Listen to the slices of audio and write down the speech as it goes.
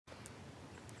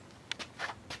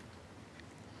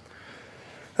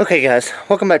Okay guys,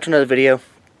 welcome back to another video.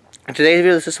 In today's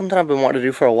video, this is something I've been wanting to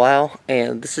do for a while,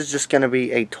 and this is just going to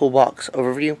be a toolbox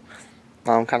overview,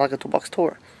 kind of like a toolbox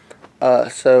tour.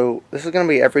 So this is going to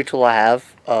be every tool I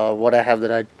have, what I have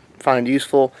that I find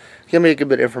useful. It's going to be a good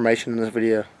bit of information in this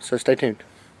video, so stay tuned.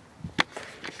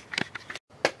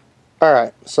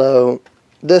 Alright, so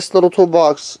this little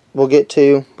toolbox we'll get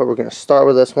to, but we're going to start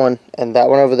with this one, and that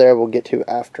one over there we'll get to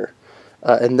after.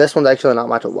 And this one's actually not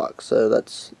my toolbox, so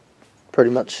that's pretty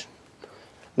much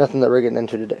nothing that we're getting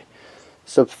into today.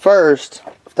 So first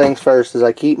things first is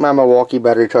I keep my Milwaukee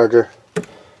battery charger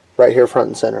right here front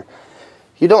and center.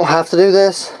 You don't have to do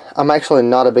this. I'm actually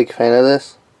not a big fan of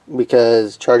this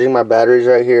because charging my batteries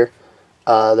right here,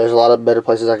 there's a lot of better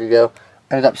places I could go.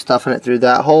 I ended up stuffing it through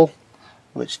that hole,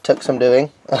 which took some doing.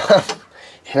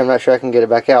 And I'm not sure I can get it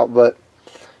back out, but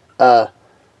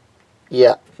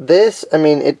yeah, this, I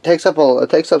mean, it takes up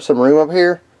some room up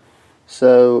here.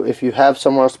 So if you have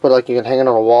somewhere else to put, like you can hang it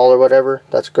on a wall or whatever,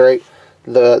 that's great.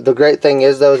 The great thing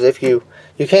is though, is if you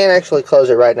can't actually close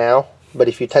it right now, but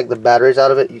if you take the batteries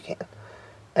out of it, you can.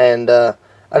 And I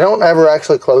don't ever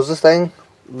actually close this thing,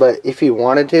 but if you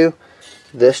wanted to,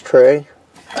 this tray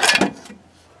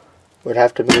would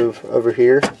have to move over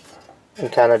here and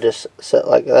kind of just sit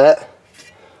like that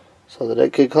so that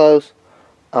it could close.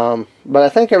 But I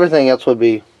think everything else would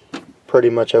be pretty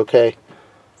much okay.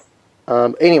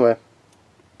 Anyway.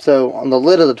 So on the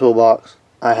lid of the toolbox,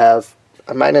 I have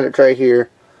a magnetic tray here,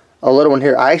 a little one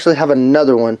here. I actually have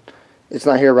another one. It's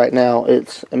not here right now.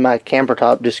 It's in my camper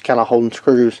top, just kind of holding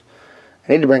screws.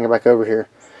 I need to bring it back over here.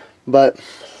 But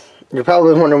you're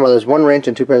probably wondering why there's one wrench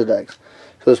and two pairs of dikes.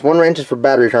 So this one wrench is for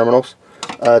battery terminals.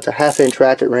 It's a 1/2-inch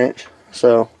ratchet wrench.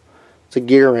 So it's a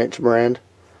gear wrench brand.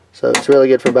 So it's really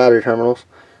good for battery terminals.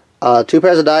 Two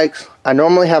pairs of dikes. I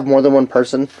normally have more than one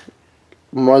person,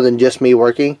 more than just me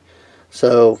working.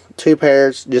 So two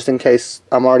pairs, just in case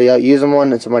I'm already out using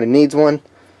one and somebody needs one.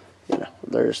 You know,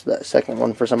 there's that second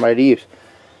one for somebody to use.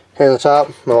 Here on the top,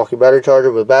 Milwaukee battery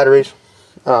charger with batteries.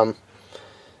 I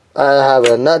have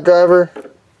a nut driver,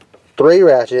 3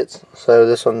 ratchets. So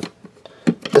this was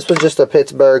just a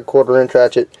Pittsburgh 1/4-inch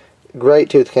ratchet. Great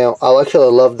tooth count. I actually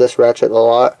love this ratchet a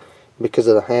lot because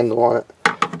of the handle on it.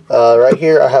 Right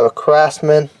here I have a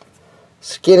Craftsman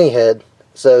skinny head.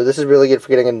 So this is really good for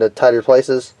getting into tighter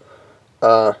places.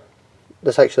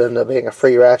 This actually ended up being a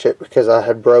free ratchet because I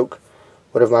had broke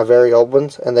one of my very old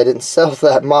ones and they didn't sell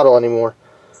that model anymore,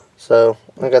 so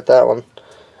I got that one.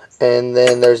 And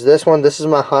then there's this one. This is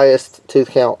my highest tooth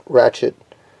count ratchet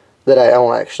that I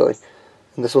own actually,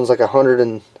 and this one's like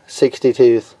 160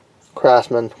 tooth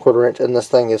Craftsman 1/4-inch, and this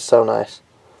thing is so nice.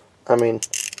 I mean,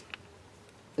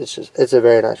 it's a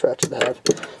very nice ratchet to have.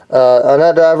 A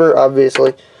nut driver,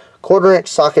 obviously. 1/4-inch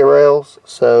socket rails.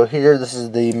 So here, this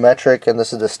is the metric and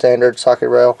this is the standard socket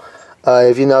rail.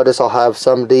 If you notice, I'll have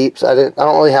some deeps. I don't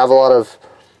really have a lot of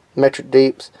metric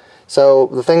deeps. So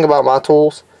the thing about my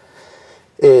tools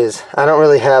is I don't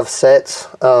really have sets.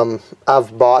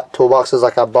 I've bought toolboxes,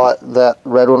 like I bought that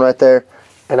red one right there,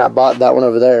 and I bought that one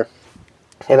over there,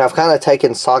 and I've kind of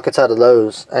taken sockets out of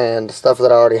those and stuff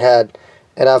that I already had,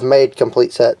 and I've made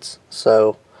complete sets.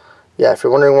 So yeah, if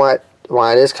you're wondering why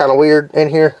it is kind of weird in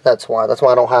here, that's why. That's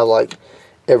why I don't have like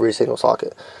every single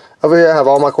socket. Over here I have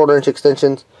all my 1/4-inch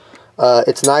extensions.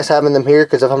 It's nice having them here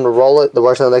because if I'm to roll it, the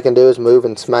worst thing they can do is move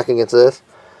and smack against this.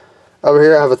 Over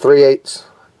here I have a 3/8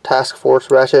 task force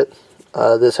ratchet.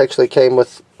 This actually came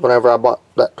with whenever I bought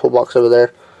that toolbox over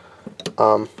there.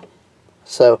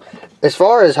 So as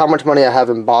far as how much money I have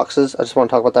in boxes, I just want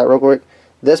to talk about that real quick.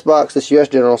 This box, this US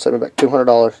General, sent me back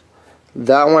 $200.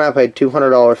 That one I paid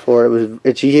 $200 for.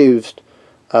 It's used,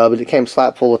 but it came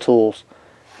slap full of tools,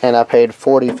 and I paid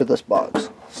 $40 for this box.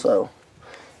 So,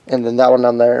 and then that one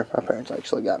down there, my parents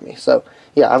actually got me. So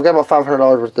yeah, I've got about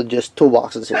 $500 worth of just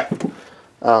toolboxes here.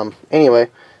 Anyway,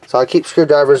 so I keep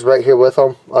screwdrivers right here with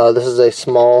them. This is a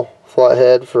small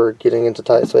flathead for getting into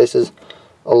tight spaces,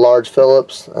 a large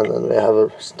Phillips, and then we have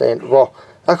a standard. Well,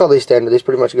 I call these standard. These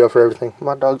pretty much go for everything.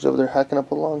 My dog's over there hacking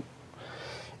up a lung.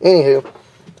 Anywho.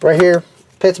 Right here,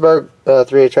 Pittsburgh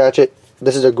 3/8 ratchet.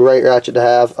 This is a great ratchet to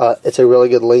have. It's a really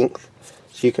good length,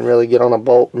 so you can really get on a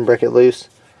bolt and break it loose.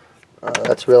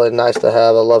 That's really nice to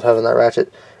have. I love having that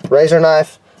ratchet. Razor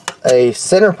knife, a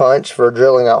center punch for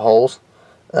drilling out holes,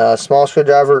 small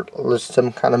screwdriver, there's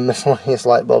some kind of miscellaneous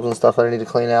light bulbs and stuff that I need to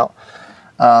clean out.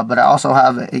 But I also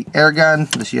have an air gun.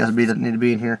 This USB doesn't need to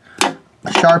be in here. A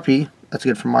Sharpie, that's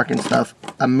good for marking stuff.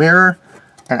 A mirror,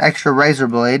 an extra razor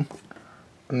blade,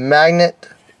 a magnet.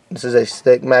 This is a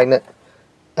stick magnet,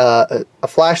 a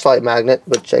flashlight magnet,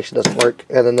 which actually doesn't work,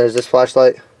 and then there's this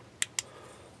flashlight,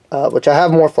 which I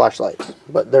have more flashlights,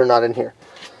 but they're not in here.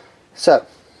 So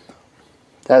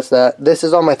that's that. This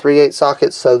is on my 3/8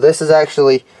 sockets. So this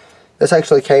actually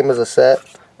came as a set,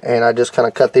 and I just kind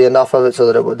of cut the end off of it so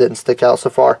that it didn't stick out so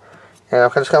far. And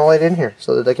I'm just kind of laid it in here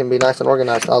so that they can be nice and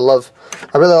organized. I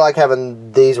really like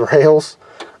having these rails.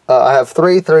 I have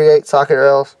 3 3/8 socket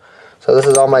rails. So this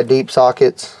is all my deep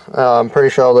sockets. I'm pretty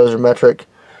sure all those are metric.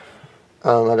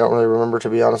 I don't really remember, to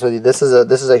be honest with you. This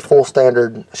is a full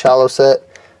standard shallow set.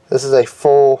 This is a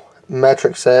full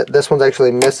metric set. This one's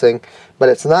actually missing, but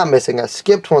it's not missing. I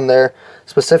skipped one there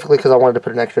specifically because I wanted to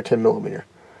put an extra 10mm.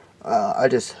 I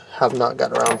just have not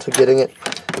got around to getting it.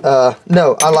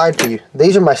 No, I lied to you.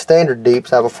 These are my standard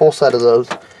deeps. I have a full set of those,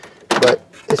 but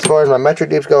as far as my metric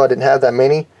deeps go, I didn't have that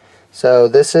many. So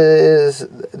this is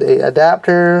the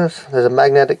adapters. There's a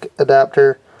magnetic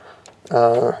adapter.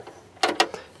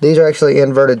 These are actually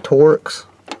inverted Torx.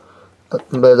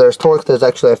 But there's Torx. There's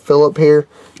actually a Phillip here,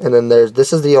 and then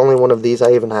this is the only one of these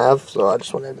I even have. So I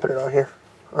just went ahead and put it on here.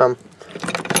 And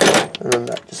then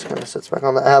that just kind of sits back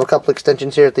on that. I have a couple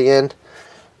extensions here at the end.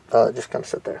 Just kind of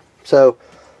sit there. So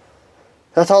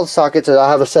that's all the sockets. I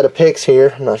have a set of picks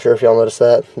here. I'm not sure if y'all noticed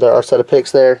that. There are a set of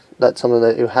picks there. That's something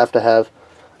that you have to have.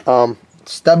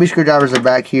 Stubby screwdrivers are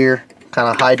back here, kind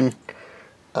of hiding.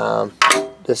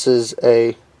 This is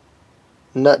a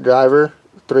nut driver,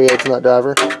 3/8 nut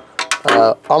driver.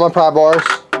 All my pry bars,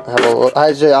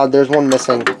 there's one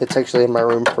missing. It's actually in my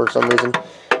room for some reason.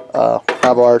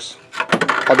 Pry bars,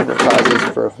 all different sizes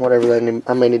for whatever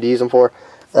I may need to use them for.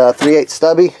 3/8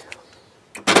 stubby,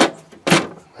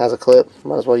 has a clip,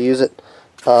 might as well use it.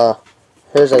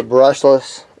 Here's a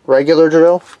brushless regular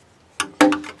drill,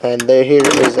 and here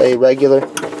is a regular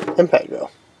impact drill.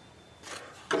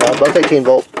 Both 18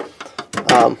 volt.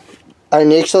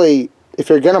 Initially, if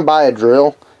you're gonna buy a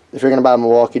drill, if you're gonna buy a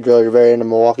Milwaukee drill, you're very into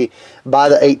Milwaukee, buy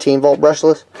the 18 volt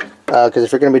brushless, because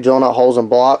if you're gonna be drilling out holes in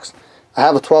blocks, I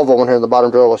have a 12 volt one here in the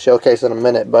bottom drill. We'll showcase in a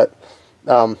minute, but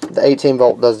the 18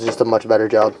 volt does just a much better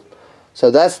job. So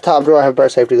that's the top drawer. I have pair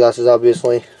of safety glasses,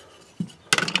 obviously.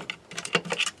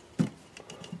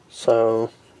 So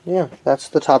yeah, that's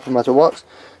the top of my toolbox.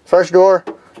 First drawer.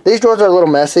 These drawers are a little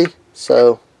messy,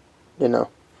 so you know.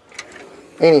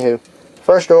 Anywho,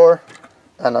 first drawer.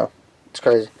 I know, it's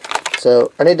crazy.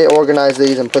 So I need to organize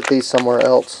these and put these somewhere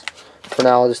else. For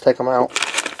now, I'll just take them out.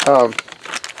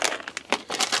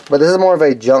 But this is more of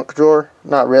a junk drawer,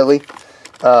 not really.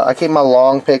 I keep my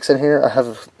long picks in here. I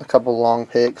have a couple long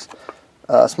picks.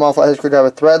 Small flathead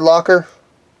screwdriver thread locker.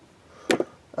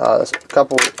 A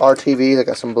couple RTVs. I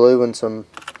got some blue and some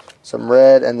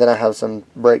red, and then I have some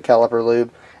brake caliper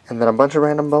lube, and then a bunch of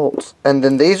random bolts. And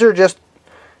then these are just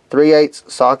 3/8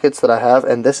 sockets that I have,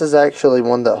 and this is actually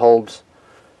one that holds.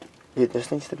 Dude,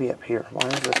 this needs to be up here. Why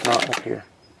is this not up here?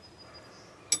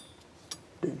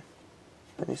 Dude,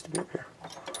 that needs to be up here.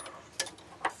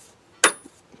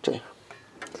 Okay.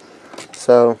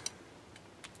 So,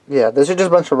 yeah, these are just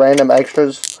a bunch of random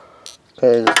extras.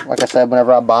 Because, like I said,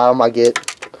 whenever I buy them,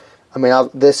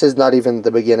 this is not even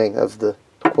the beginning of the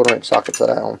 1/4" sockets that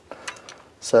I own.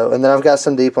 So, and then I've got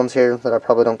some deep ones here that I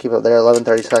probably don't keep up there.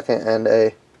 11/32 and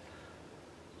a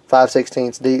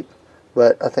 5/16 deep.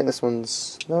 But I think this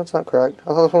one's, no, it's not correct.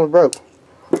 I thought this one was broke.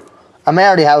 I may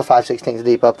already have a 5/16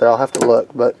 deep up there. I'll have to look,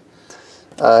 but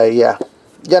yeah.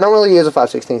 Yeah, I don't really use a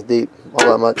 5/16 deep all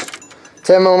that much.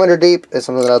 10mm deep is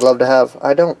something that I'd love to have.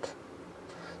 I don't.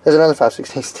 There's another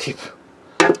 5/16 deep.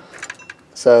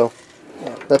 So,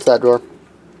 yeah, that's that drawer.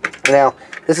 Now,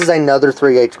 this is another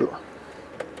 3/8 drawer.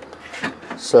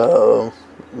 So,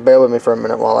 bear with me for a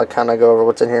minute while I kind of go over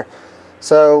what's in here.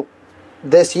 So,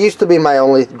 this used to be my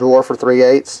only drawer for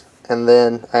 3/8, and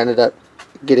then I ended up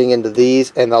getting into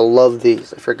these, and I love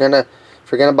these. If you're gonna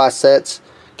buy sets,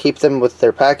 keep them with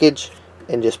their package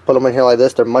and just put them in here like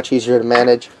this. They're much easier to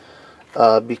manage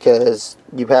because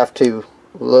you have to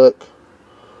look.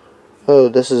 Oh,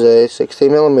 this is a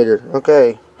 16mm.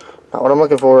 Okay, not what I'm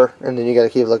looking for, and then you got to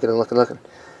keep looking and looking and looking.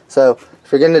 So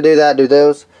if you're going to do that, do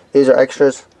those. These are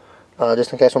extras,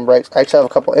 just in case one breaks. I actually have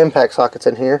a couple impact sockets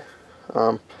in here.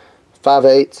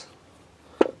 5/8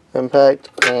 impact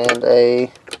and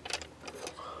a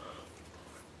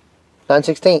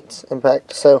 9/16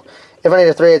 impact. So if I need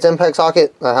a 3/8 impact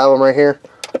socket, I have them right here.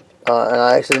 And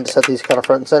I actually need to set these kind of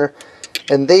front and center.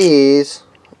 And these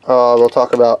we'll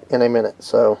talk about in a minute,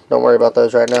 so don't worry about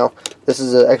those right now. This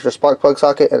is an extra spark plug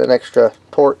socket and an extra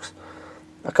Torx.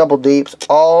 A couple deeps,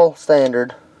 all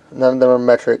standard. None of them are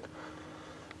metric.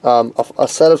 A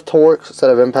set of Torx, a set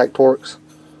of impact Torx.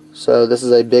 So this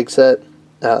is a big set.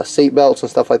 Seat belts and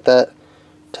stuff like that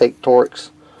take Torx.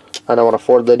 I know what a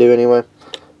Ford they do anyway.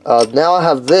 Now I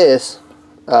have this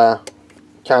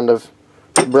kind of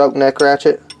broke neck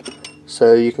ratchet.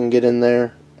 so you can get in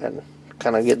there and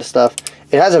kind of get the stuff.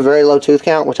 It has a very low tooth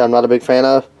count, which I'm not a big fan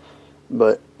of,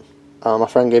 but my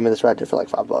friend gave me this ratchet for like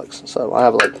 $5, so I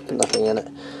have like nothing in it.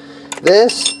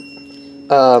 This,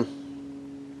 I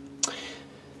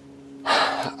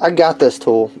got this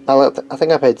tool. I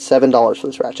think I paid $7 for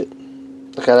this ratchet.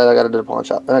 Okay, I got it at a pawn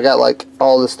shop, and I got like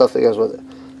all this stuff that goes with it.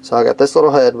 So I got this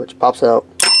little head which pops out,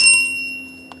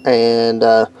 and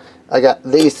I got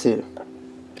these two.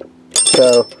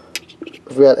 So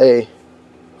we've got a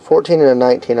 14 and a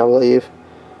 19, I believe.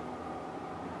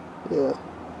 Yeah,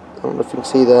 I don't know if you can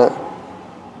see that.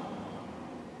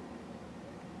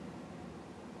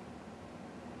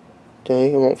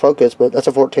 Okay, it won't focus, but that's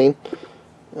a 14,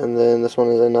 and then this one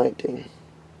is a 19.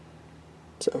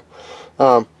 So,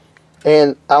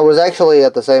 and I was actually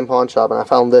at the same pawn shop, and I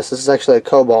found this. This is actually a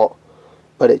cobalt,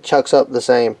 but it chucks up the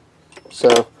same.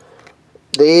 So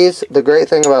these, the great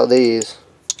thing about these,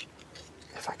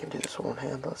 if I can do this with one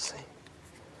hand, let's see.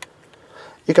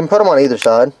 You can put them on either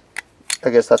side. I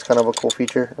guess that's kind of a cool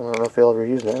feature. I don't know if you'll ever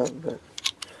use that,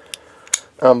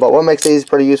 but what makes these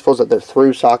pretty useful is that they're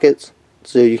through sockets,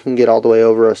 so you can get all the way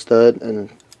over a stud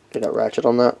and get a ratchet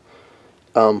on that.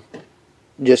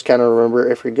 Just kind of remember,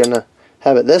 if you're gonna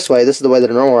have it this way, this is the way that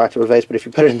a normal ratchet would face, but if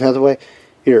you put it another way,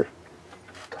 your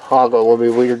toggle will be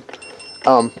weird.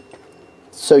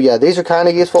 So yeah, these are kind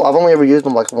of useful. I've only ever used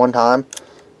them like one time,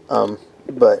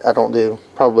 but I don't do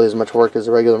probably as much work as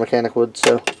a regular mechanic would,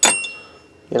 so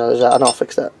you know, there's that, and I'll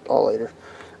fix that all later.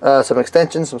 Some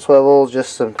extensions, some swivels,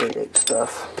 just some 3/8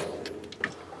 stuff.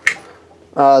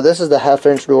 This is the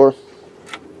 1/2-inch door.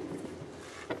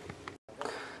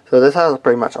 So this has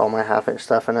pretty much all my 1/2-inch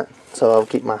stuff in it. So I'll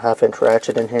keep my 1/2-inch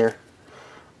ratchet in here.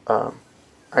 I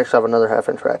actually have another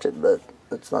 1/2-inch ratchet, but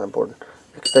it's not important.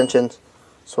 Extensions,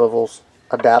 swivels,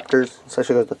 adapters. This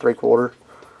actually goes to 3/4.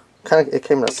 It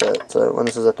came in a set, so when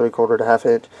this is a 3/4 to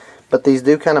 1/2-inch. But these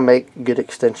do kind of make good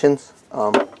extensions.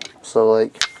 So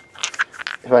like,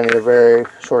 if I need a very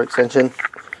short extension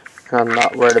and I'm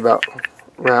not worried about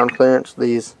round clearance,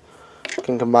 these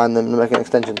can combine them to make an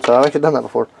extension. So I've actually done that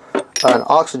before. An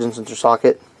oxygen sensor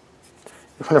socket.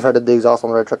 Whenever I did the exhaust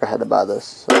on the red truck, I had to buy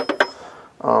this.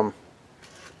 So,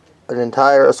 an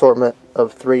entire assortment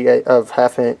of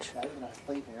 1/2-inch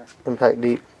impact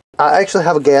deep. I actually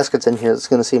have gaskets in here. It's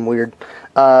going to seem weird.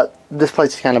 This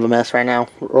place is kind of a mess right now.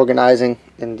 We're organizing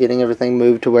and getting everything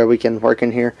moved to where we can work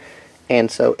in here. And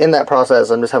so in that process,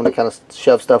 I'm just having to kind of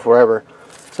shove stuff wherever.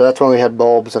 So that's when we had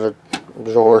bulbs and a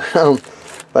drawer.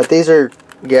 But these are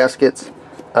gaskets.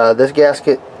 This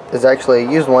gasket is actually a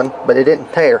used one, but it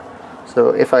didn't tear.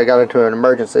 So if I got into an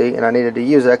emergency and I needed to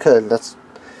use it, I could. That's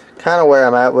kind of where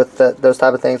I'm at with those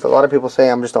type of things. A lot of people say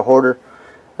I'm just a hoarder,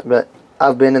 but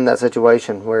I've been in that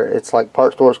situation where it's like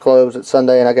part stores closed, it's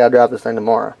Sunday, and I gotta drive this thing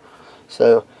tomorrow.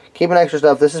 So keeping extra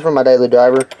stuff. This is for my daily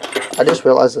driver. I just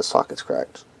realized the socket's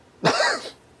cracked.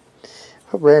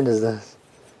 What brand is this?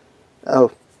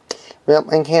 Oh, well,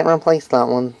 I can't replace that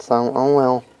one, so oh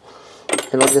well.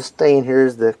 It'll just stay in here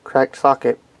as the cracked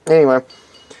socket. Anyway,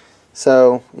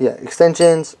 so yeah,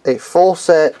 extensions, a full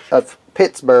set of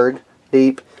Pittsburgh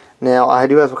deep. Now I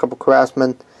do have a couple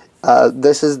Craftsman.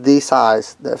 This is the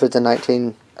size that fits a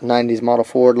 1990s model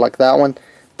Ford like that one,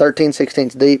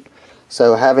 13/16 deep.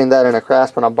 So having that in a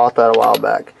Craftsman, I bought that a while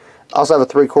back. I also have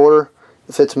a 3/4.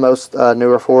 It fits most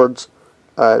newer Fords.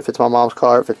 It fits my mom's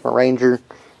car. It fits my Ranger,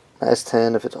 my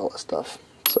S10. It fits all that stuff.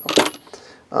 So,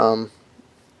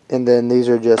 and then these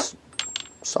are just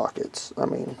sockets. I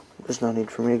mean, there's no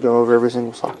need for me to go over every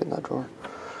single socket in that drawer.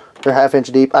 They're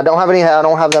 1/2-inch deep. I don't have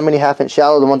that many 1/2-inch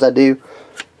shallow. The ones I do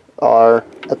are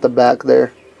at the back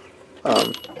there,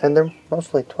 and they're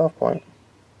mostly 12-point.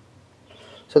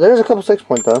 So there's a couple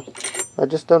 6-point though. I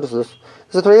just noticed this.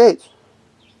 It's a 3/8,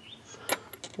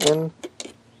 and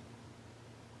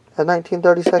a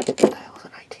 1932nd. What the hell is a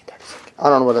 1932nd? I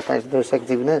don't know what a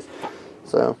 1932nd even is.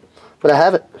 So, but I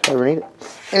have it if I ever need it.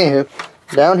 Anywho,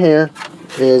 down here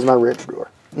is my wrench drawer.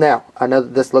 Now I know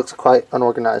that this looks quite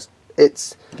unorganized.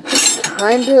 It's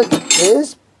kinda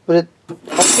is, but it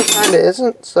also kinda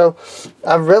isn't. So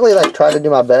I've really like tried to do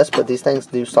my best, but these things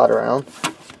do slide around.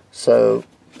 So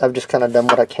I've just kind of done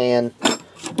what I can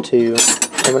to,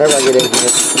 and whenever I get in here,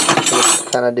 I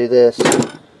just kind of do this,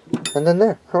 and then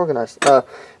there, organized.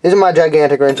 These are my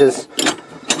gigantic wrenches.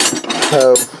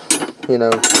 So, you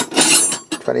know,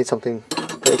 if I need something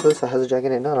ridiculous that has a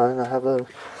gigantic nut on it, I have those.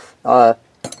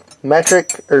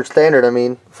 Metric, or standard, I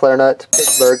mean, flare nut,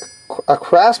 Pittsburgh, a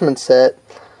Craftsman set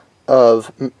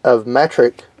of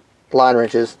metric line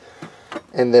wrenches,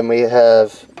 and then we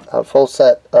have a full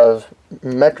set of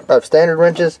standard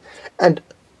wrenches and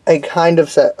a kind of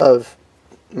set of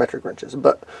metric wrenches.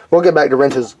 But we'll get back to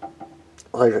wrenches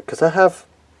later because I have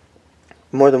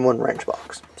more than one wrench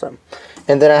box. So,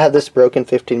 and then I have this broken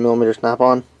 15mm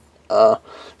snap-on.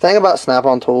 Thing about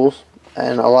snap-on tools,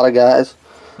 and a lot of guys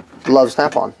love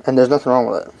snap-on, and there's nothing wrong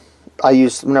with it.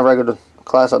 Whenever I go to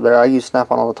class up there, I use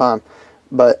snap-on all the time.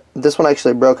 But this one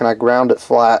actually broke, and I ground it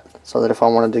flat so that if I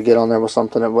wanted to get on there with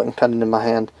something, it wouldn't cut it in my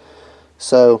hand.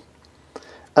 So,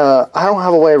 I don't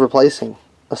have a way of replacing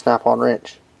a snap-on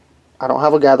wrench. I don't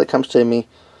have a guy that comes to me.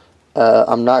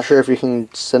 I'm not sure if you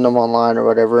can send them online or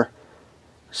whatever.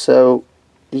 So,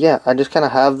 yeah, I just kind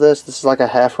of have this. This is like a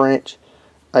half wrench.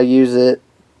 I use it.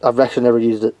 I've actually never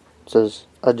used it. So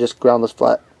I just ground this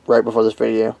flat right before this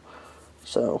video.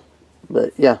 So,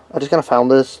 but yeah, I just kind of found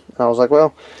this. And I was like,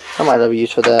 well, I might have a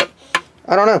use for that.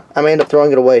 I don't know. I may end up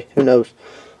throwing it away. Who knows?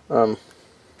 But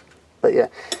yeah.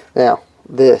 Now,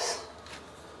 this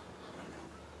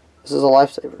is a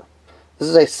lifesaver. This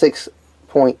is a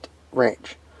 6-point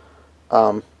wrench.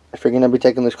 If you're going to be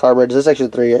taking these carburetors, this is actually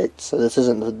 3/8, so this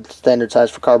isn't the standard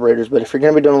size for carburetors, but if you're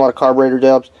going to be doing a lot of carburetor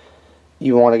jobs,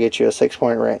 you want to get you a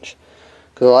 6-point wrench.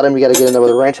 Because a lot of them you got to get in there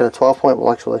with a wrench, and a 12-point will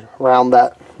actually round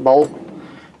that bolt,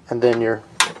 and then you're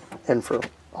in for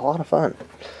a lot of fun.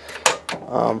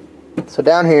 So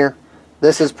down here,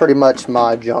 this is pretty much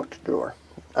my junk drawer.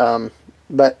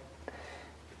 But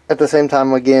at the same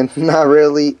time, again, not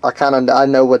really. I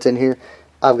know what's in here.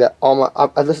 I've got all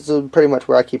my, this is pretty much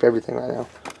where I keep everything right now.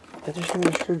 There's just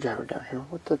a screwdriver down here.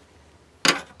 What the?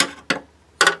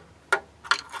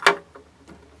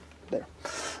 There.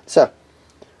 So,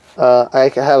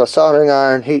 I have a soldering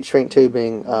iron, heat shrink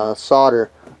tubing,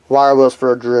 solder, wire wheels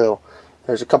for a drill.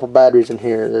 There's a couple batteries in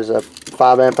here. There's a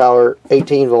 5 amp hour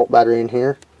 18 volt battery in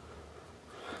here.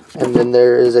 And then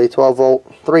there is a 12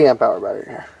 volt 3 amp hour battery in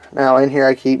here. Now in here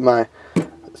I keep my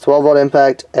 12 volt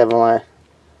impact and my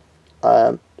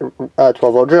 12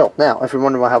 volt drill. Now, if you're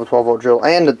wondering why I have a 12 volt drill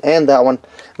and that one,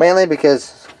 mainly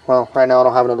because, well, right now I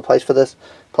don't have another place for this.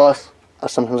 Plus,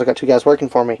 sometimes I got 2 guys working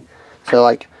for me. So,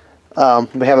 like,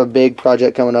 we have a big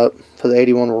project coming up for the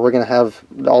 81 where we're going to have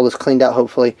all this cleaned out,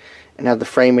 hopefully, and have the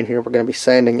frame in here. We're going to be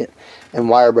sanding it and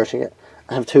wire brushing it.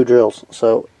 I have 2 drills.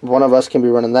 So, one of us can be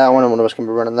running that one and one of us can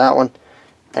be running that one.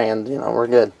 And, you know, we're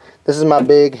good. This is my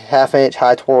big 1/2 inch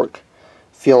high torque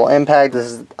fuel impact.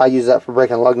 I use that for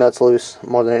breaking lug nuts loose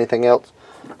more than anything else.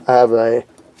 I have a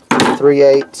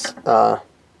 3/8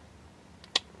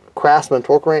 Craftsman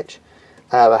torque wrench.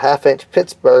 I have a 1/2 inch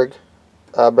Pittsburgh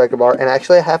breaker bar, and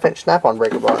actually a 1/2 inch snap-on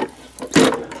breaker bar.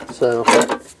 So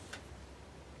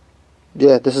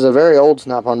yeah, this is a very old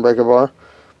snap-on breaker bar,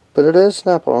 but it is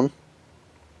snap-on.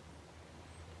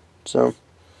 So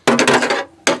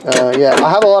yeah, I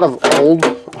have a lot of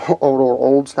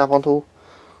old snap-on tools.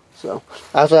 So,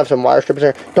 I also have some wire strippers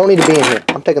here. Don't need to be in here.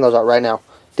 I'm taking those out right now.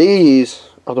 These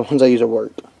are the ones I use at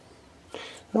work.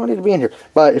 Don't need to be in here.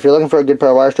 But if you're looking for a good pair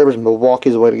of wire strippers,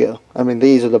 Milwaukee's the way to go. I mean,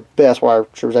 these are the best wire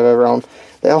strippers I've ever owned.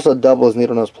 They also double as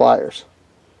needle nose pliers.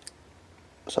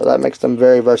 So that makes them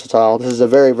very versatile. This is a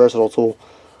very versatile tool.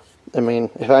 I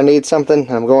mean, if I need something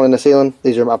and I'm going in the ceiling,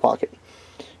 these are in my pocket.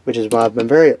 Which is why I've been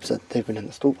very upset they've been in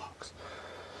this toolbox.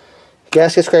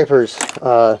 Gasket scrapers,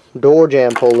 door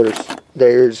jamb pullers.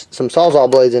 There's some Sawzall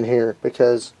blades in here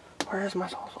because, where is my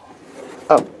Sawzall?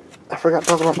 Oh, I forgot to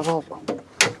talk about my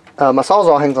Sawzall. My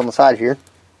Sawzall hangs on the side here.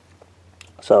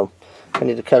 So, if I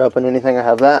need to cut open anything, I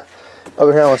have that.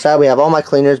 Over here on the side we have all my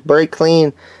cleaners. Brake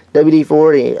Clean,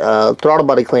 WD-40, throttle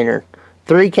body cleaner.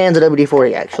 3 cans of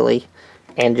WD-40 actually.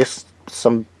 And just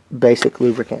some basic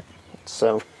lubricant.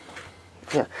 So,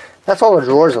 yeah. That's all the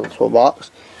drawers in the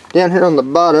toolbox. Down here on the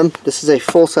bottom, this is a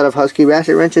full set of Husky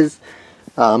ratchet wrenches.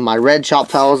 My red shop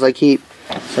towels I keep.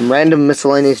 Some random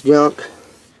miscellaneous junk.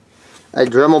 A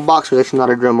Dremel box. There's actually not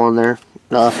a Dremel in there.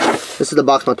 This is the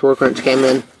box my torque wrench came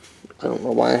in. I don't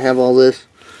know why I have all this.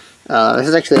 This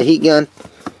is actually a heat gun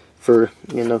for,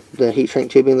 you know, the heat shrink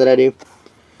tubing that I do.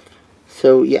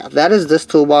 So yeah, that is this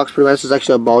toolbox. Pretty much, this is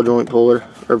actually a ball joint puller,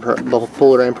 or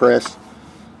puller and press.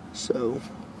 So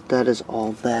that is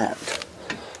all that.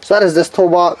 So that is this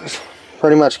toolbox,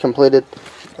 pretty much completed.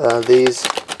 These,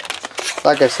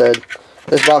 like I said,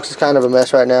 this box is kind of a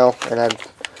mess right now, and I'm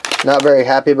not very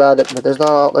happy about it. But there's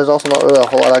also not really a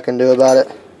whole lot I can do about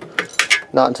it.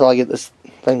 Not until I get this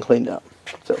thing cleaned up.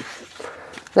 So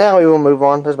now we will move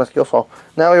on. There's my skill saw.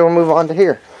 Now we will move on to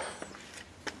here.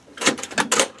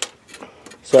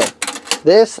 So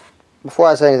this, before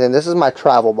I say anything, this is my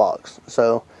travel box.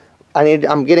 So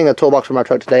I'm getting a toolbox for my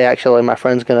truck today. Actually, my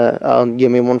friend's gonna give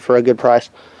me one for a good price.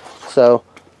 So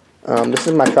this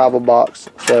is my travel box.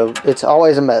 So it's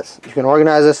always a mess. You can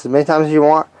organize this as many times as you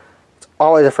want. It's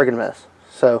always a freaking mess.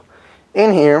 So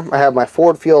in here I have my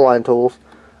Ford fuel line tools,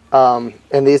 and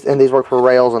these work for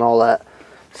rails and all that.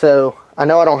 So I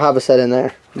know I don't have a set in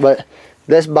there, but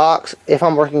this box, if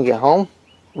I'm working at home,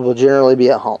 will generally be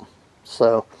at home.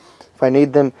 So if I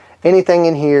need them, anything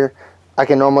in here, I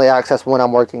can normally access when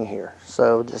I'm working here.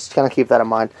 So just kind of keep that in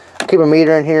mind. I keep a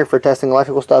meter in here for testing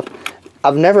electrical stuff.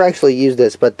 I've never actually used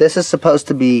this, but this is supposed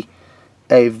to be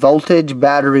a voltage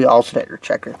battery alternator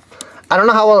checker. I don't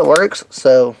know how well it works,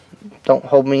 so don't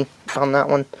hold me on that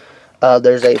one.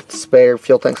 There's a spare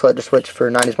fuel tank selector switch for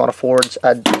 90s model Fords.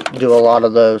 I do a lot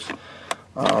of those.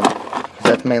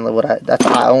 That's mainly what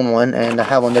I own one, and I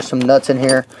have one. There's some nuts in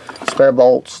here, spare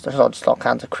bolts. There's just all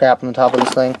kinds of crap on the top of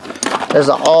this thing. There's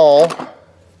an awl,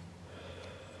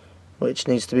 which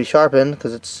needs to be sharpened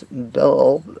because it's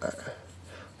dull.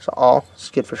 So awl, it's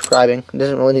good for scribing. It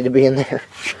doesn't really need to be in there.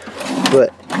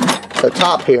 But the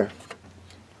top here,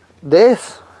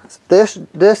 this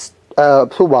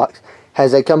toolbox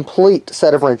has a complete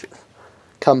set of wrenches.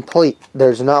 Complete.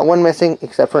 There's not one missing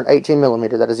except for an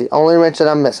 18mm. That is the only wrench that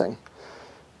I'm missing.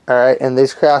 Alright, and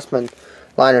these Craftsman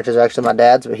line wrenches are actually my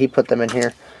dad's, but he put them in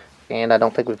here, and I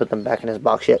don't think we put them back in his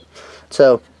box yet.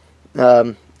 So,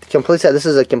 complete set. This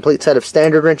is a complete set of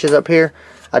standard wrenches up here.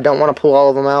 I don't want to pull all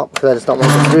of them out because I just don't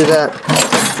want to do that.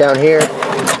 Down here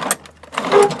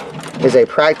is a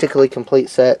practically complete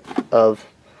set of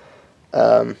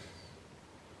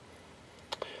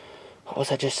what was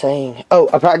I just saying? Oh,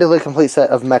 a practically complete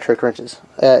set of metric wrenches,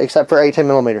 except for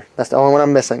 18mm. That's the only one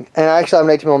I'm missing. And I actually have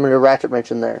an 18mm ratchet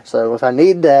wrench in there, so if I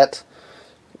need that,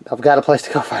 I've got a place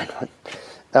to go find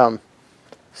one.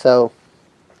 So,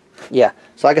 yeah.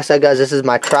 So like I said, guys, this is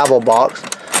my travel box.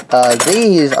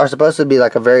 These are supposed to be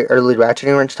like a very early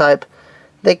ratcheting wrench type.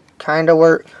 They kind of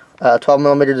work.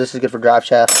 12mm, this is good for drive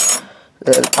shaft.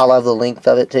 I love the length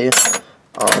of it too.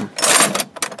 I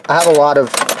have a lot of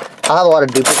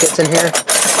duplicates in here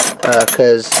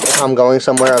because if I'm going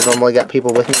somewhere, I've normally got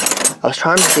people with me. I was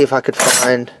trying to see if I could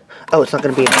find. Oh, it's not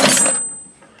going to be in here.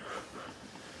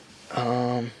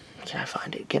 Can I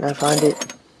find it? Can I find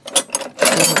it?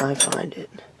 Can I find it?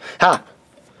 Ha!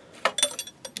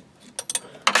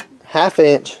 1/2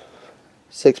 inch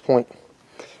 6-point.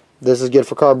 This is good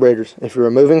for carburetors. If you're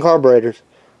removing carburetors,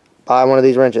 buy one of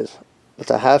these wrenches. It's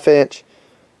a 1/2 inch.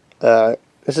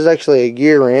 This is actually a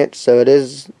gear wrench, so it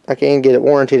is. I can get it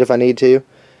warranted if I need to.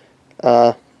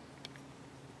 Yeah.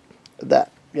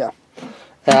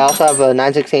 And I also have a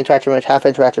 9/16 ratchet wrench, 1/2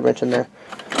 inch ratchet wrench in there.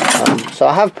 So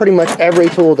I have pretty much every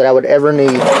tool that I would ever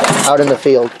need out in the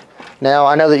field. Now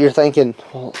I know that you're thinking,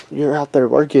 well, you're out there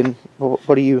working.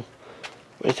 What do you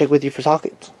take with you for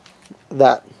sockets?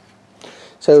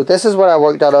 So this is what I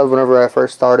worked out of whenever I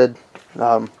first started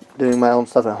doing my own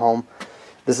stuff at home.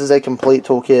 This is a complete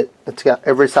toolkit. It's got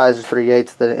every size of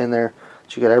 3/8 that in there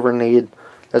that you could ever need.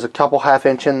 There's a couple 1/2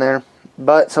 inch in there,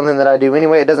 but something that I do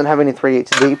anyway, it doesn't have any 3/8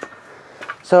 deep.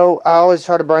 So I always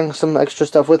try to bring some extra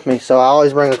stuff with me. So I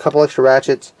always bring a couple extra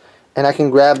ratchets, and I can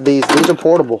grab these. These are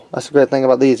portable. That's the great thing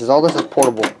about these, is all this is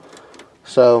portable.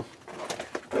 So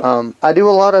I do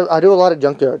a lot of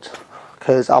junkyards,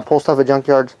 because I'll pull stuff at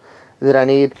junkyards that I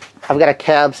need. I've got a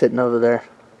cab sitting over there.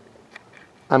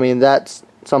 I mean, that's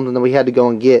something that we had to go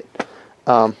and get.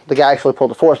 The guy actually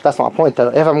pulled it for us, but that's not my point though.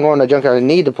 If I'm going to a junkyard and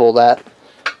need to pull that,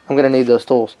 I'm going to need those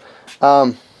tools.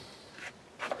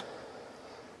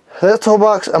 This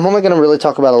toolbox, I'm only going to really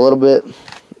talk about a little bit.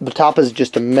 The top is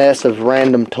just a mess of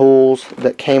random tools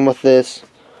that came with this.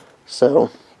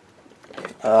 So,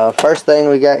 first thing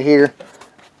we got here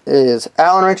is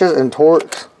Allen wrenches and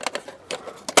Torx.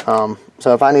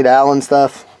 So if I need Allen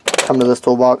stuff, come to this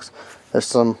toolbox. There's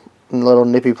some little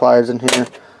nippy pliers in here, a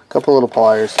couple little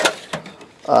pliers.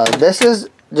 This is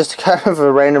just kind of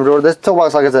a random drawer. This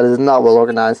toolbox, like I said, is not well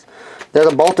organized. There's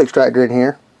a bolt extractor in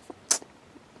here.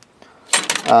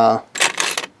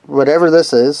 Whatever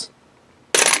this is.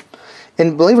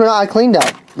 And believe it or not, I cleaned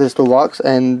out this toolbox,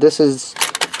 and there's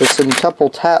some couple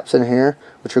taps in here,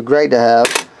 which are great to have.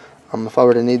 If I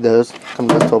were to need those, come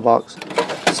to the toolbox.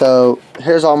 So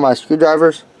here's all my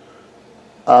screwdrivers.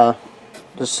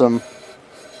 There's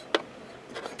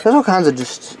all kinds of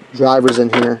just drivers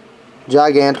in here.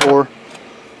 Gigantor.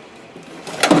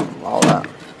 All that.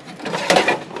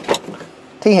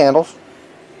 T-handles.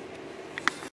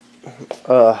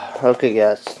 Okay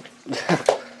guys.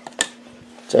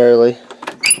 It's early.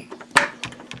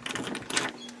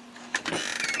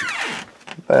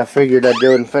 But I figured I'd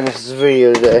go and finish this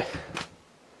video today.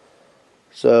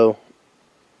 So,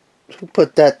 who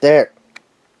put that there?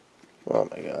 Oh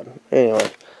my god. Anyway,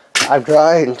 I've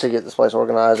tried to get this place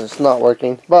organized. It's not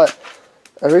working. But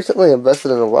I recently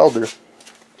invested in a welder.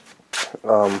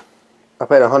 I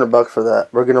paid $100 for that.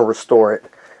 We're gonna restore it.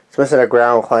 It's missing a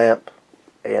ground clamp,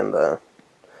 and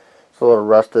it's a little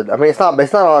rusted. I mean, it's not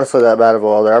honestly that bad of a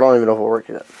welder. I don't even know if it'll work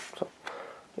yet. So,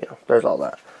 you know, there's all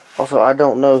that. Also, I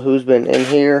don't know who's been in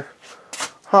here.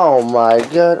 Oh my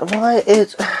god, why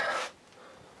is...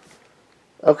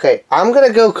 Okay, I'm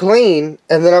gonna go clean,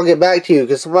 and then I'll get back to you,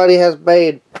 because somebody has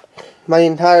made my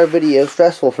entire video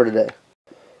stressful for today.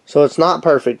 So it's not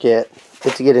perfect yet.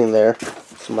 It's getting there.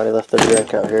 Somebody left their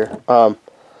drink out here.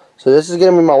 So this is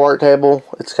gonna be my work table.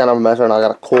 It's kind of a mess right now. I got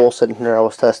a coil sitting here I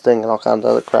was testing and all kinds of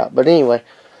other crap. But anyway,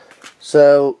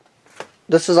 so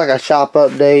this is like a shop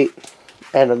update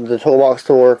and the toolbox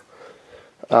tour.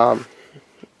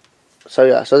 So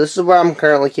yeah, so this is where I'm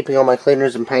currently keeping all my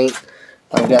cleaners and paint.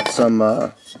 I've got some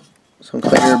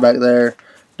cleaner back there,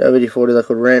 WD-40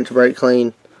 liquid rinse, brake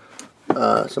clean,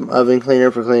 some oven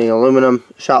cleaner for cleaning aluminum,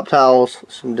 shop towels,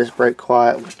 some disc brake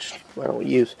quiet, which I don't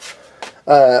use,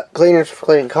 cleaners for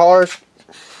cleaning cars.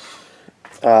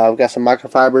 I've got some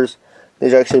microfibers.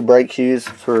 These are actually brake shoes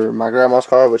for my grandma's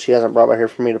car, which she hasn't brought back here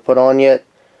for me to put on yet.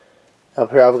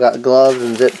 Up here I've got gloves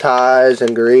and zip ties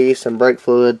and grease and brake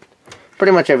fluid.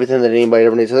 Pretty much everything that anybody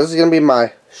ever needs. So this is going to be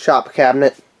my shop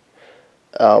cabinet,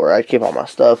 where I keep all my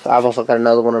stuff. I've also got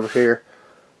another one over here,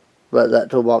 but that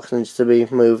toolbox needs to be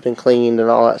moved and cleaned and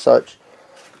all that such.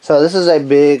 So this is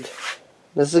going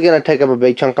to take up a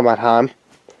big chunk of my time.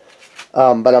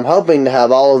 But I'm hoping to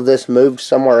have all of this moved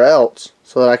somewhere else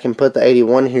so that I can put the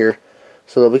 81 here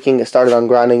so that we can get started on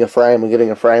grinding a frame and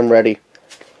getting a frame ready.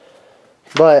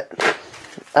 But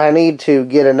I need to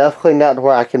get enough cleaned out to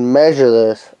where I can measure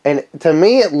this. And to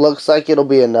me it looks like it'll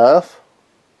be enough.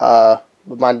 But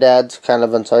my dad's kind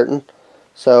of uncertain.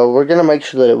 So we're going to make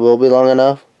sure that it will be long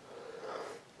enough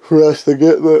for us to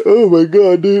get the... Oh my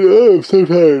god, dude, I'm so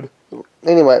tired.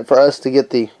 Anyway, for us to get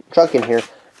the truck in here.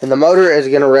 And the motor is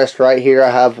going to rest right here.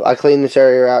 I cleaned this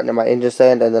area out and my engine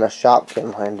stand, and then a shop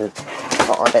can landed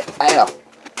on it. Ow.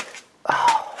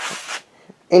 Oh.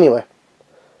 Anyway.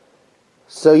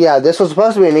 So yeah, this was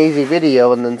supposed to be an easy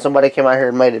video, and then somebody came out here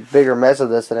and made a bigger mess of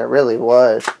this than it really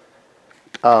was.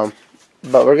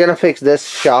 But we're going to fix this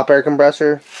shop air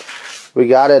compressor. We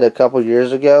got it a couple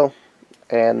years ago,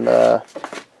 and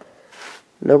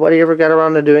nobody ever got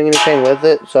around to doing anything with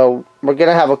it. So we're going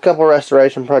to have a couple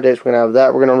restoration projects. We're going to have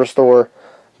that. We're going to restore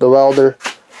the welder.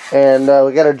 And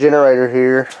we got a generator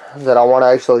here that I want to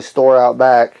actually store out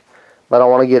back. But I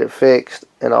want to get it fixed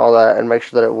and all that and make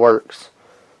sure that it works.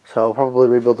 So I'll probably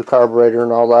rebuild the carburetor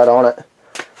and all that on it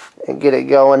and get it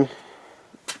going.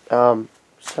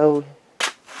 So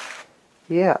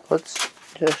yeah, let's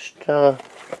just...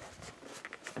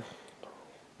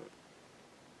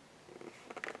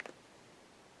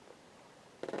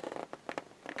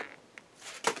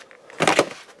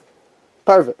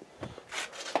 Perfect.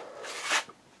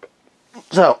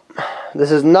 So,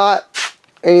 this is not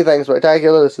anything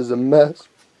spectacular. This is a mess.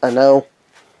 I know.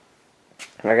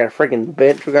 I got a freaking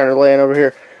bench we're gonna laying over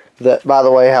here. That, by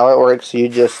the way, how it works, you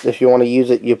just, if you want to use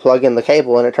it, you plug in the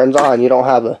cable and it turns on. You don't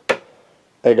have a...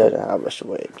 It doesn't have a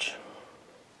switch.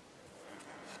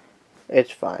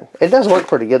 It's fine. It does work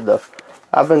pretty good though.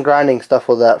 I've been grinding stuff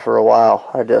with that for a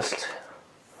while.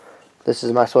 This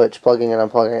is my switch, plugging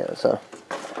and unplugging it, so...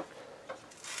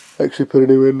 Actually put a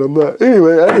new end on that.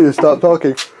 Anyway, I need to stop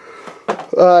talking.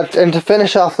 And to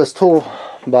finish off this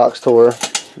toolbox tour,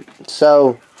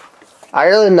 so I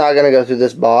really am not going to go through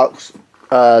this box.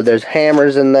 There's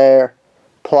hammers in there,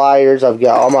 pliers. I've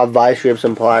got all my vice grips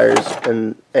and pliers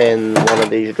in one of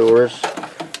these drawers.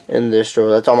 In this drawer,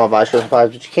 that's all my vice grips and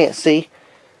pliers, but you can't see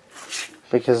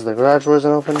because the garage door isn't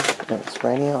open and it's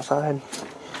raining outside.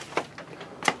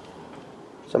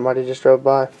 Somebody just drove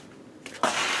by.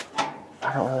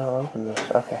 I don't really want to open this.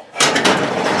 Okay.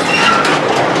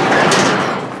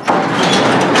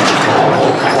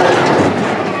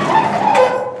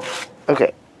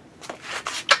 Okay.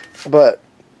 But,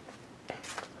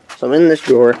 so in this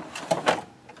drawer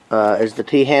is the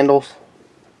T-handles.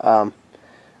 I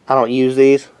don't use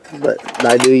these, but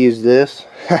I do use this.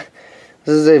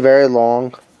 This is a very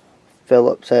long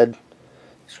Phillips head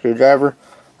screwdriver.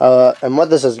 And what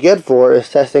this is good for is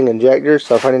testing injectors.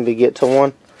 So if I need to get to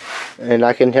one, and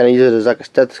I can kind of use it as like a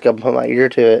stethoscope and put my ear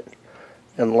to it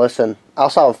and listen. I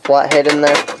also have a flathead in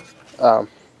there.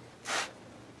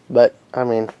 But, I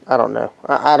mean, I don't know.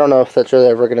 I don't know if that's really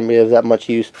ever going to be of that much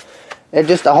use. It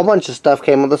just, a whole bunch of stuff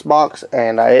came with this box,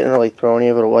 and I didn't really throw any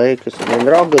of it away, because, I mean,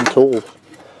 they're all good tools.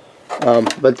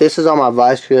 But this is all my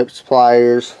vice grips,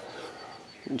 pliers,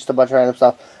 just a bunch of random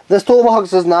stuff. This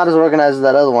toolbox is not as organized as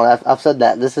that other one. I've said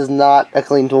that. This is not a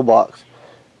clean toolbox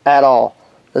at all.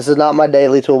 This is not my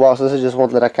daily toolbox. This is just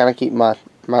one that I kind of keep my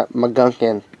gunk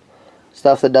in.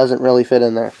 stuff that doesn't really fit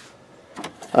in there.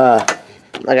 I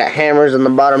got hammers in the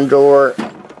bottom drawer,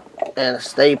 and a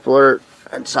stapler,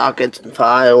 and sockets and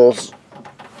files.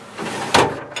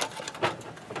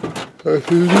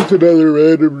 This is just another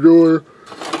random drawer.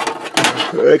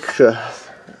 Extra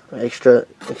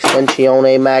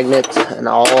extensione magnets and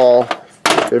all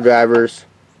screwdrivers,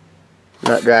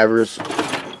 nut drivers,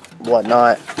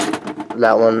 whatnot.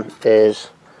 That one is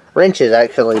wrenches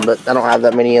actually, but I don't have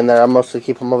that many in there. I mostly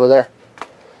keep them over there.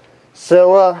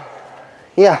 So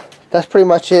yeah, that's pretty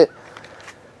much it.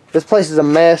 This place is a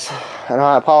mess, and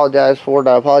I apologize for it.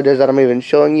 I apologize that I'm even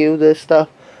showing you this stuff,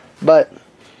 but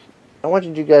I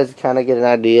wanted you guys to kind of get an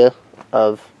idea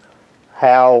of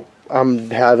how I'm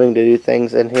having to do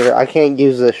things in here. I can't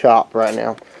use this shop right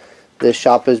now. This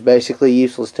shop is basically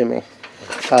useless to me.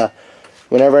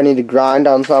 Whenever I need to grind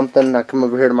on something, I come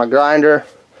over here to my grinder.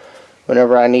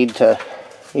 Whenever I need to,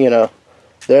 you know,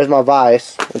 there's my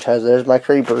vise, which has, there's my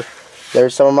creeper.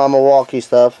 There's some of my Milwaukee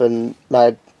stuff, and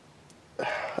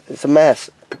it's a mess.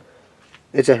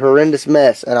 It's a horrendous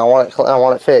mess, and I want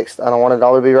it fixed. I don't want it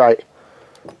all to be right.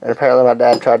 And apparently my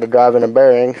dad tried to drive in a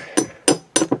bearing,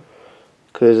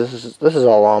 because this is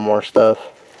all lawnmower stuff.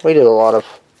 We do a little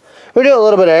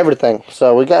bit of everything.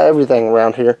 So we got everything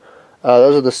around here.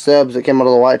 Those are the stubs that came out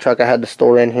of the white truck I had to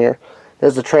store in here.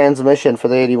 There's the transmission for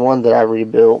the 81 that I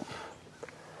rebuilt.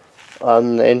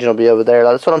 The engine will be over there.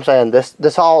 That's what I'm saying.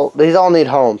 These all need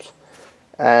homes,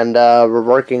 and we're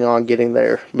working on getting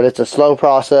there. But it's a slow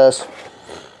process.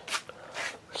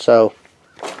 So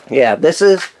yeah, this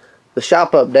is the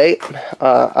shop update.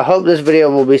 I hope this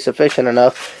video will be sufficient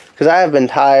enough, because I have been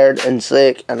tired and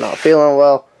sick and not feeling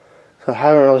well. So I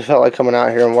haven't really felt like coming out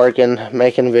here and working,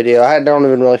 making a video. I don't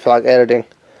even really feel like editing.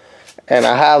 And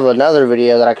I have another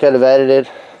video that I could have edited,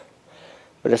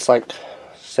 but it's like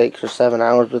 6 or 7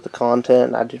 hours worth of content,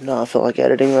 and I do not feel like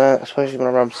editing that, especially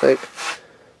whenever I'm sick.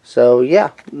 So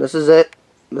yeah, this is it.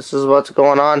 This is what's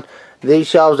going on. These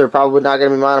shelves are probably not going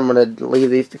to be mine. I'm going to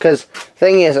leave these, because the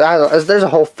thing is, there's a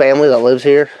whole family that lives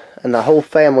here, and the whole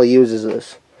family uses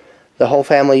this. The whole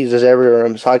family uses every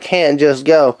room, so I can't just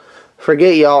go,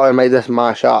 forget y'all, and make this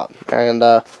my shop. And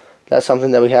that's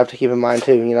something that we have to keep in mind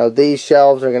too. You know, these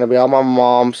shelves are going to be all my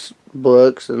mom's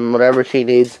books and whatever she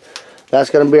needs. That's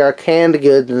going to be our canned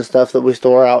goods and stuff that we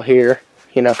store out here.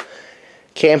 You know,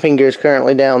 camping gear is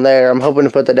currently down there. I'm hoping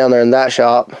to put that down there in that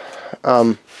shop.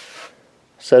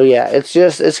 So yeah, it's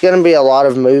going to be a lot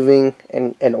of moving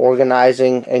and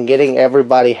organizing and getting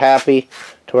everybody happy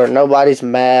to where nobody's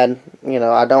mad. You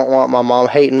know, I don't want my mom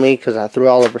hating me because I threw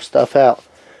all of her stuff out.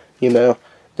 You know,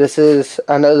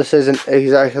 I know this isn't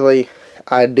exactly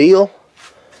ideal.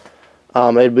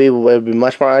 It'd be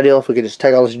much more ideal if we could just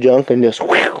take all this junk and just,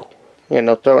 you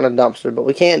know, throw it in a dumpster. But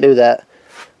we can't do that,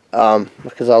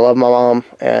 because I love my mom,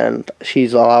 and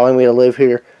she's allowing me to live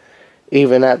here,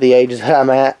 even at the age that I'm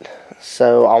at.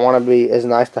 So I want to be as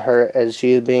nice to her as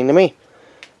she is being to me.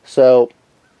 So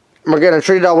we're going to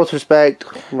treat it all with respect.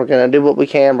 We're going to do what we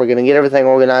can. We're going to get everything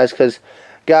organized, because,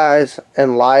 guys,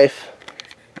 in life,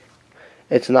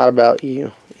 it's not about you.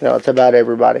 You know, it's about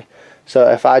everybody. So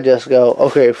if I just go,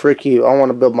 okay, frick you, I want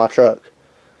to build my truck.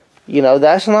 You know,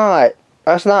 that's not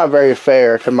very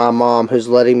fair to my mom, who's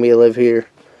letting me live here.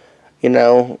 You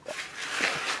know,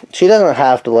 she doesn't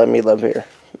have to let me live here.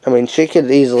 I mean, she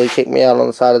could easily kick me out on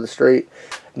the side of the street.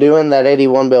 Doing that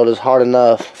 81 build is hard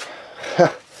enough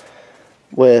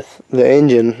with the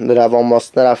engine that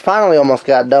I finally almost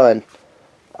got done.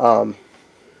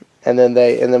 And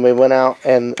then we went out,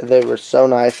 and they were so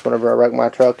nice whenever I wrecked my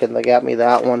truck, and they got me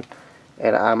that one,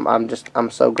 and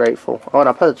I'm so grateful. Oh, and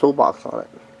I put a toolbox on it.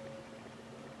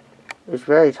 It's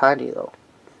very tiny though.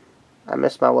 I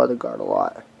miss my weather guard a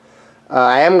lot.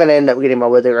 I am gonna end up getting my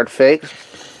weather guard fixed.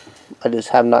 I just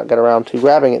have not got around to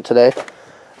grabbing it today.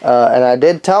 And I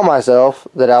did tell myself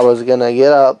that I was gonna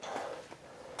get up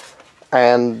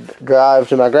and drive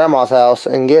to my grandma's house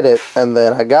and get it, and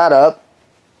then I got up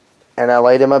and I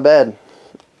laid in my bed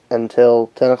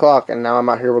until 10 o'clock, and now I'm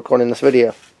out here recording this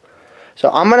video. So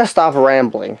I'm going to stop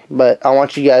rambling, but I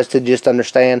want you guys to just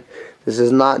understand, this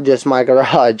is not just my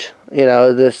garage. You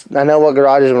know, I know what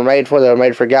garages were made for. They were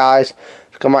made for guys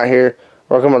to come out here,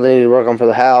 work on what they need to work on for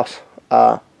the house,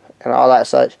 and all that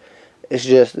such. It's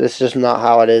just not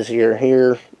how it is here.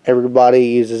 Here, everybody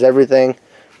uses everything.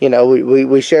 You know,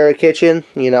 we share a kitchen.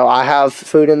 You know, I have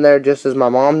food in there just as my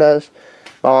mom does.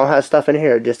 My mom has stuff in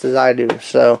here just as I do.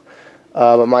 So,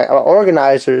 but my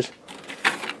organizers,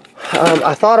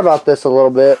 I thought about this a little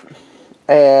bit,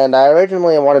 and I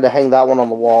originally wanted to hang that one on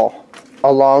the wall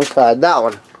alongside that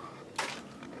one,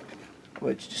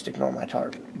 which, just ignore my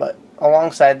tarp, but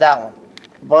alongside that one.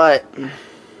 But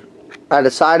I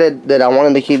decided that I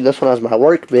wanted to keep this one as my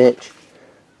workbench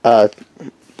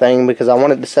thing, because I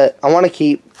want to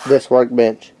keep this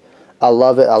workbench. I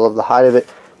love it. I love the height of it.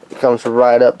 It comes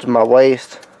right up to my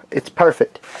waist. It's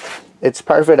perfect. It's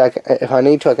perfect. If I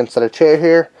need to, I can set a chair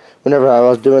here. Whenever I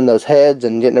was doing those heads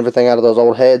and getting everything out of those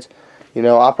old heads, you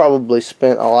know, I probably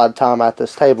spent a lot of time at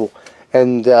this table.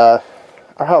 And I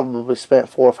probably spent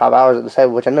 4 or 5 hours at this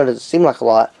table, which I know doesn't seem like a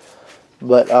lot.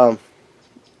 But,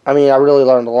 I mean, I really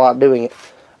learned a lot doing it.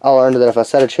 I learned that if I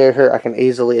set a chair here, I can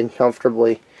easily and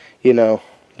comfortably, you know,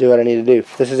 do what I need to do.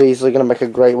 This is easily going to make a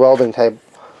great welding table.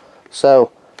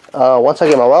 So, once I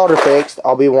get my welder fixed,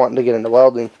 I'll be wanting to get into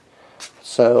welding.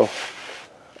 So,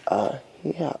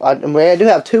 yeah. I do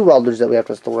have 2 welders that we have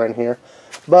to store in here.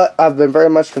 But I've been very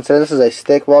much considering this is a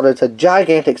stick welder. It's a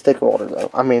gigantic stick welder,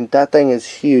 though. I mean, that thing is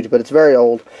huge, but it's very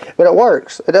old. But it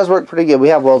works. It does work pretty good. We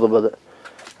have welded with it.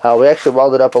 We actually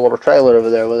welded up a little trailer over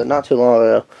there with it not too long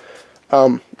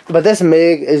ago. But this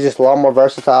MIG is just a lot more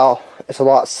versatile. It's a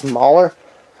lot smaller.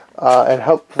 And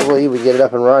hopefully we get it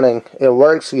up and running. It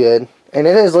works good. And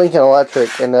it is Lincoln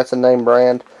Electric, and that's a name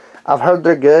brand. I've heard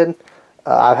they're good.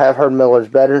 I have heard Miller's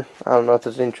better. I don't know if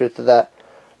there's any truth to that.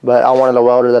 But I wanted a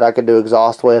welder that I could do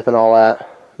exhaust with and all that.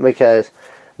 Because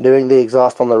doing the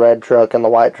exhaust on the red truck and the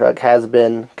white truck has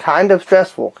been kind of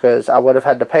stressful. Because I would have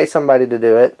had to pay somebody to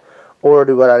do it. Or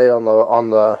do what I did on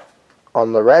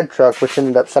the red truck, which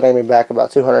ended up setting me back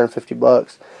about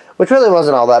 $250. Which really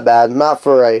wasn't all that bad. Not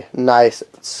for a nice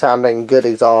sounding good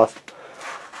exhaust.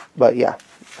 But yeah.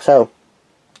 So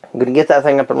I'm going to get that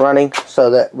thing up and running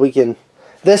so that we can...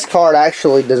 This cart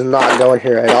actually does not go in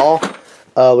here at all.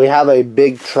 We have a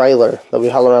big trailer that we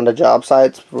haul around to job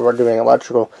sites where we're doing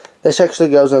electrical. This actually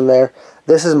goes in there.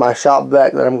 This is my shop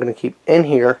vac that I'm going to keep in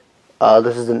here.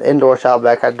 This is an indoor shop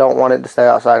vac. I don't want it to stay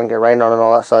outside and get rained on and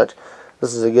all that such.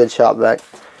 This is a good shop vac.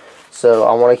 So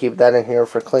I want to keep that in here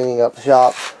for cleaning up the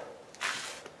shop.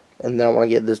 And then I want to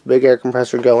get this big air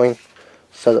compressor going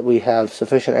so that we have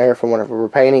sufficient air for whenever we're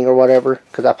painting or whatever.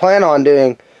 Because I plan on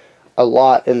doing a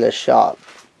lot in this shop.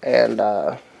 And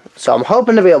so I'm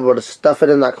hoping to be able to stuff it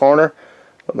in that corner.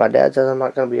 But my dad says I'm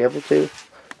not going to be able to.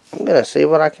 I'm going to see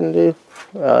what I can do.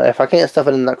 If I can't stuff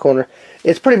it in that corner,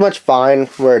 it's pretty much fine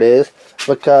where it is.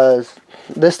 Because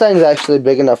this thing's actually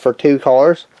big enough for 2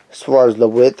 cars as far as the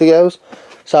width goes.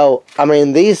 So, I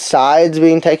mean, these sides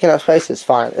being taken up space is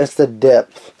fine. It's the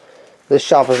depth. This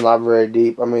shop is not very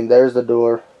deep. I mean, there's the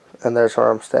door, and there's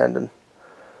where I'm standing.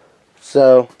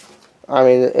 So, I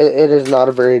mean, it is not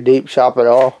a very deep shop at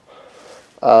all.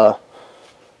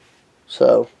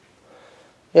 So,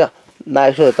 yeah. I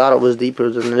actually thought it was deeper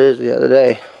than it is the other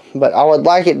day. But I would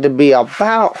like it to be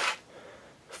about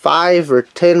 5 or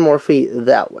 10 more feet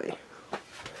that way.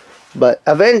 But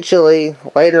eventually,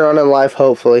 later on in life,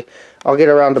 hopefully, I'll get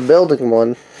around to building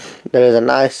one that is a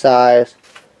nice size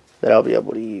that I'll be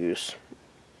able to use.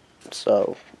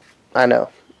 So, I know,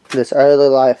 this early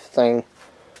life thing,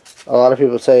 a lot of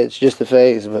people say it's just a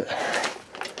phase, but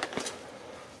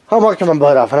I'm working my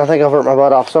butt off, and I think I've worked my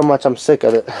butt off so much I'm sick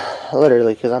of it,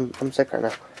 literally, because I'm sick right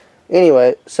now.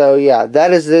 Anyway, so yeah,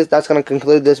 that is this. That's going to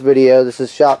conclude this video. This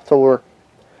is shop tour.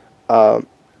 What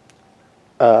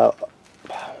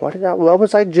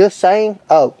was I just saying?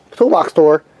 Oh, toolbox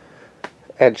tour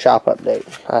and shop update.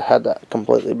 I had that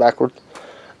completely backwards.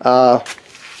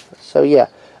 So yeah,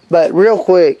 but real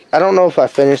quick, I don't know if I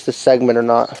finished this segment or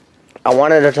not. I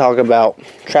wanted to talk about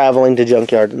traveling to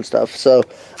junkyards and stuff. So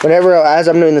whenever, as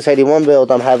I'm doing this 81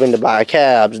 build, I'm having to buy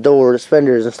cabs, doors,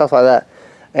 fenders, and stuff like that.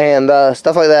 And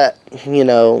stuff like that, you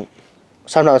know,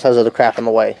 sometimes has other crap in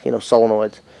the way, you know,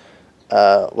 solenoids,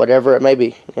 whatever it may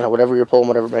be, you know, whatever you're pulling,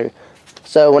 whatever it may be.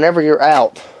 So whenever you're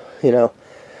out, you know,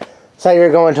 say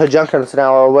you're going to a junkyard that's an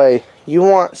hour away, you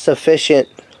want sufficient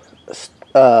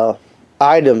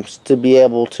items to be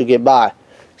able to get by.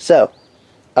 So,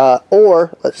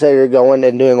 or let's say you're going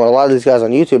and doing what a lot of these guys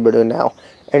on YouTube are doing now,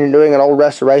 and you're doing an old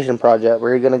restoration project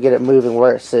where you're going to get it moving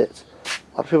where it sits.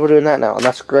 A lot of people are doing that now, and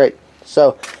that's great.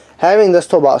 So, having this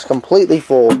toolbox completely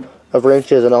full of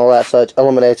wrenches and all that such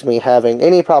eliminates me having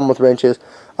any problem with wrenches.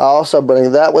 I also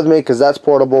bring that with me because that's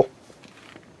portable.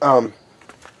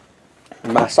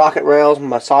 My socket rails,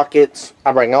 my sockets,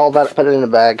 I bring all that, put it in a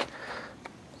bag,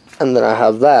 and then I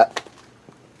have that.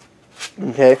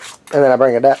 Okay, and then I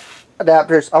bring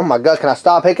adapters. Oh my god, can I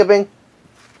stop hiccuping?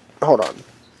 Hold on.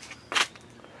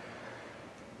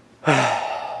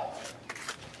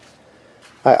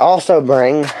 I also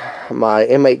bring my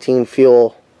M18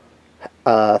 fuel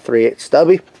 3/8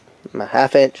 stubby, my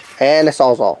 1/2 inch, and a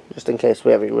Sawzall, just in case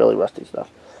we have any really rusty stuff.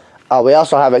 We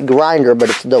also have a grinder, but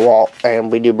it's DeWalt,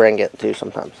 and we do bring it too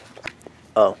sometimes.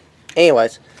 Oh,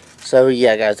 anyways, So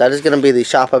yeah, guys, that is going to be the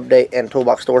shop update and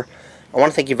toolbox tour. I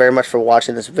want to thank you very much for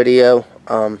watching this video.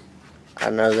 I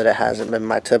know that it hasn't been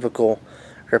my typical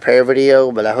repair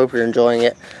video, but I hope you're enjoying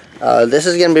it. This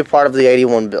is going to be part of the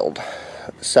 81 build.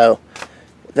 So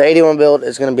the 81 build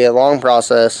is going to be a long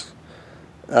process,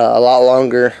 a lot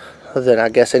longer than I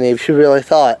guess any of you really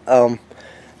thought.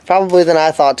 Probably than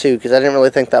I thought too, because I didn't really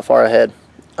think that far ahead.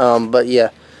 But yeah,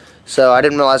 so I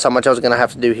didn't realize how much I was going to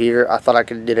have to do here. I thought I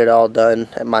could get it all done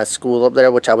at my school up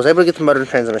there, which I was able to get the motor and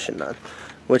transmission done,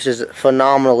 which is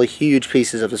phenomenally huge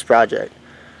pieces of this project.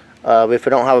 If we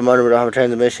don't have a motor, we don't have a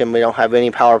transmission, we don't have any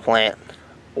power plant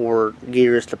or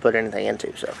gears to put anything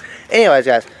into. So anyways,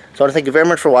 guys, so I want to thank you very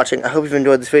much for watching. I hope you've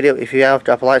enjoyed this video. If you have,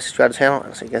 drop a like, subscribe to the channel, and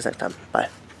I'll see you guys next time. Bye.